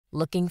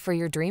Looking for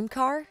your dream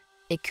car?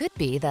 It could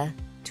be the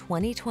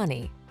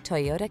 2020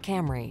 Toyota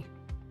Camry.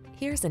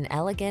 Here's an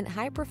elegant,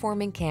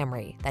 high-performing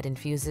Camry that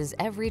infuses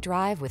every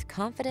drive with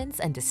confidence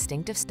and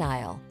distinctive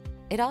style.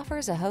 It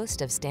offers a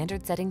host of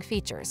standard-setting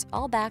features,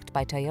 all backed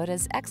by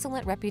Toyota's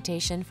excellent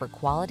reputation for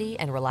quality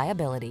and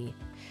reliability.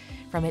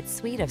 From its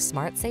suite of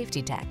smart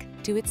safety tech,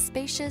 to its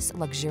spacious,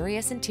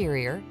 luxurious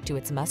interior, to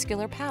its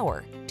muscular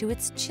power, to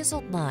its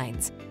chiseled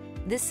lines,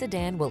 this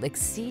sedan will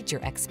exceed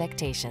your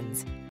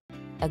expectations.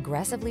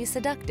 Aggressively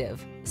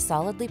seductive,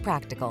 solidly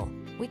practical,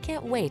 we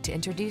can't wait to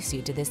introduce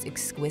you to this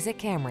exquisite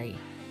Camry.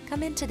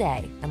 Come in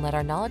today and let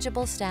our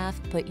knowledgeable staff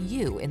put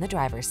you in the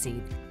driver's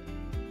seat.